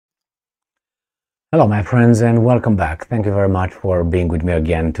Hello my friends and welcome back. Thank you very much for being with me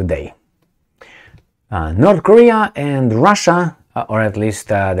again today. North Korea and Russia, or at least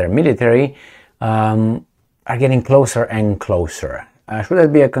their military, are getting closer and closer. Should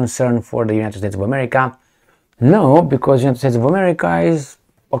that be a concern for the United States of America? No, because the United States of America is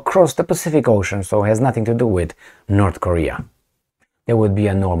across the Pacific Ocean, so it has nothing to do with North Korea. There would be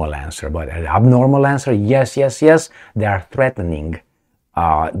a normal answer, but an abnormal answer, yes, they are threatening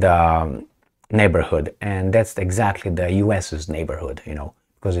the neighborhood, and that's exactly the US's neighborhood,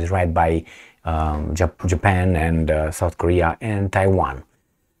 because it's right by Japan and South Korea and Taiwan.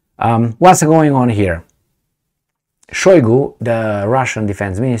 What's going on here? Shoigu, the Russian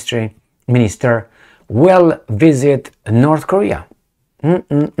defense minister, will visit North Korea.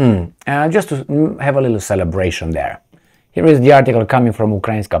 Just to have a little celebration there. Here is the article coming from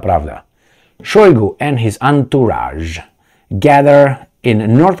Ukrainska Pravda. Shoigu and his entourage gather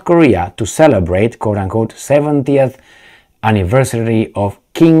in North Korea to celebrate, quote-unquote, 70th anniversary of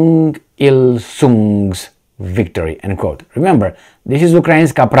Kim Il-sung's victory, end quote. Remember, this is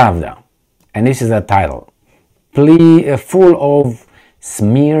Ukrainska Pravda, and this is the title. Full of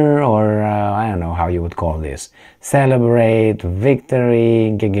smear, or I don't know how you would call this. Celebrate,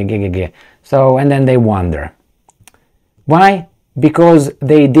 victory, So, and then they wonder. Why? Because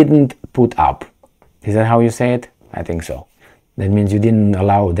they didn't put up. Is that how you say it? I think so. That means you didn't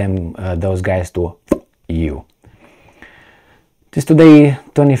allow them, those guys to you. This today,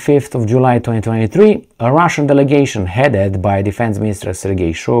 25th of July 2023, a Russian delegation headed by Defense Minister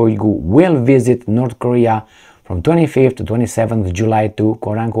Sergei Shoigu will visit North Korea from 25th to 27th July to,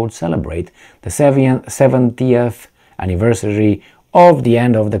 quote-unquote, celebrate the 70th anniversary of the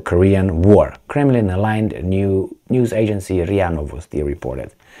end of the Korean War. Kremlin-aligned news agency RIA Novosti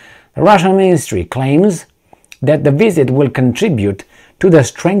reported. The Russian ministry claims that the visit will contribute to the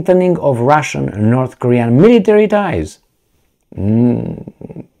strengthening of Russian and North Korean military ties.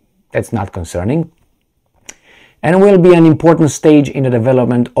 That's not concerning. And will be an important stage in the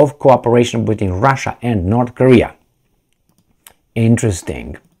development of cooperation between Russia and North Korea.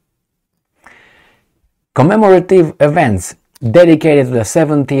 Interesting. Commemorative events dedicated to the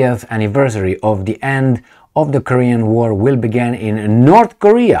 70th anniversary of the end of the Korean War will begin in North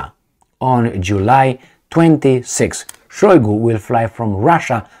Korea on July 26. Shoigu will fly from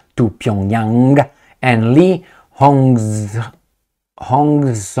Russia to Pyongyang, and Lee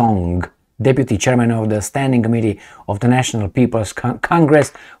Hong-song, deputy chairman of the Standing Committee of the National People's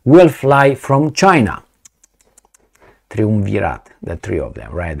Congress, will fly from China. Triumvirat, the three of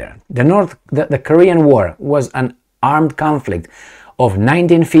them, right there. The Korean War was an armed conflict of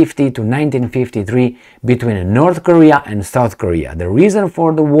 1950 to 1953 between North Korea and South Korea. The reason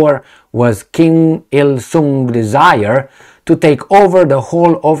for the war was Kim Il-sung's desire to take over the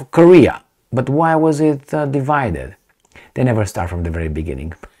whole of Korea. But why was it divided? They never start from the very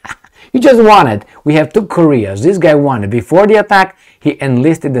beginning. He just wanted. We have two Koreas. This guy wanted. Before the attack, he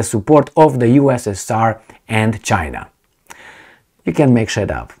enlisted the support of the USSR and China. You can make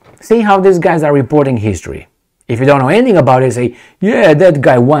shit up. See how these guys are reporting history. If you don't know anything about it, say, yeah, that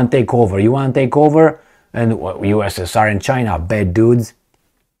guy want to take over. You want to take over? And USSR and China, bad dudes.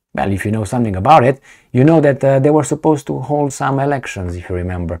 Well, if you know something about it, you know that they were supposed to hold some elections, if you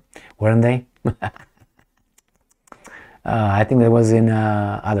remember. Weren't they? I think that was in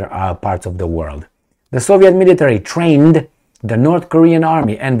other parts of the world. The Soviet military trained the North Korean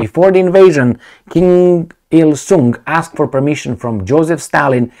army, and before the invasion, Kim Il-sung asked for permission from Joseph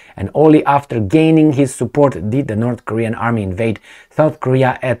Stalin, and only after gaining his support did the North Korean army invade South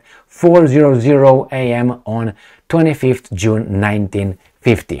Korea at 4:00 a.m. on 25th June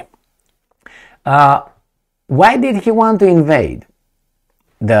 1950. Why did he want to invade?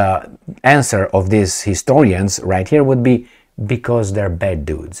 The answer of these historians right here would be because they're bad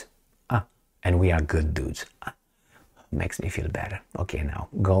dudes. And we are good dudes. Makes me feel better. Okay, now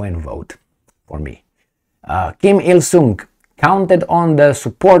go and vote for me. Kim Il-sung counted on the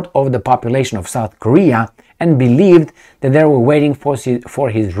support of the population of South Korea and believed that they were waiting for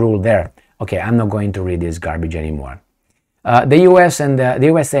his rule there. Okay, I'm not going to read this garbage anymore. The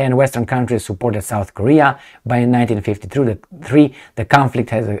USA and Western countries supported South Korea. By 1953, the conflict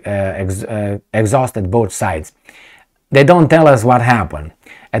has exhausted both sides. They don't tell us what happened.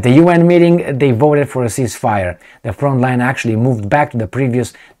 At the UN meeting, they voted for a ceasefire. The front line actually moved back to the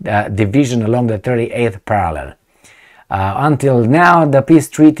previous division along the 38th parallel. Until now, the peace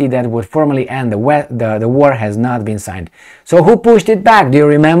treaty that would formally end the war has not been signed. So who pushed it back? Do you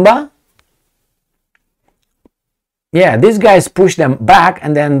remember? Yeah, these guys pushed them back,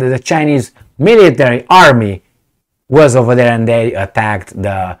 and then the Chinese military army was over there and they attacked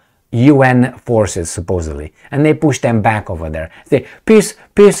the UN forces, supposedly, and they push them back over there. Say, peace,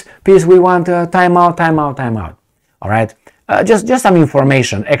 peace, peace, we want time out, time out, time out. All right? Just some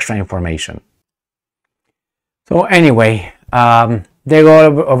information, extra information. So anyway, they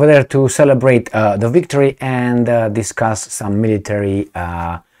go over there to celebrate the victory and discuss some military,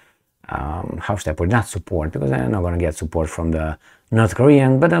 how should I put it, not support, because they're not going to get support from the North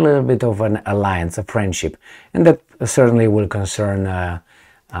Korean, but a little bit of an alliance, a friendship. And that certainly will concern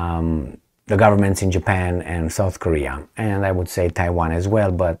the governments in Japan and South Korea, and I would say Taiwan as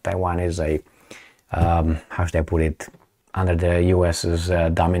well, but Taiwan is a, how should I put it, under the US's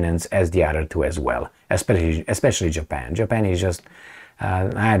dominance as the other two as well, especially Japan. Japan is just,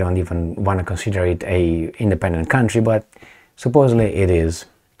 I don't even want to consider it a independent country, but supposedly it is.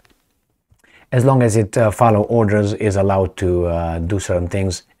 As long as it follow orders, is allowed to do certain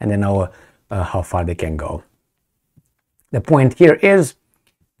things, and they know how far they can go. The point here is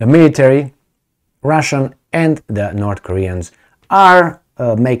the military, Russian and the North Koreans, are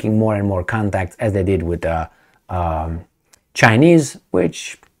making more and more contacts, as they did with the Chinese,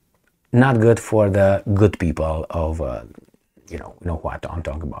 which not good for the good people of, you know what I'm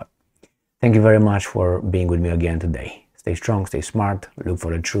talking about. Thank you very much for being with me again today. Stay strong, stay smart, look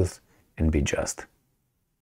for the truth, and be just.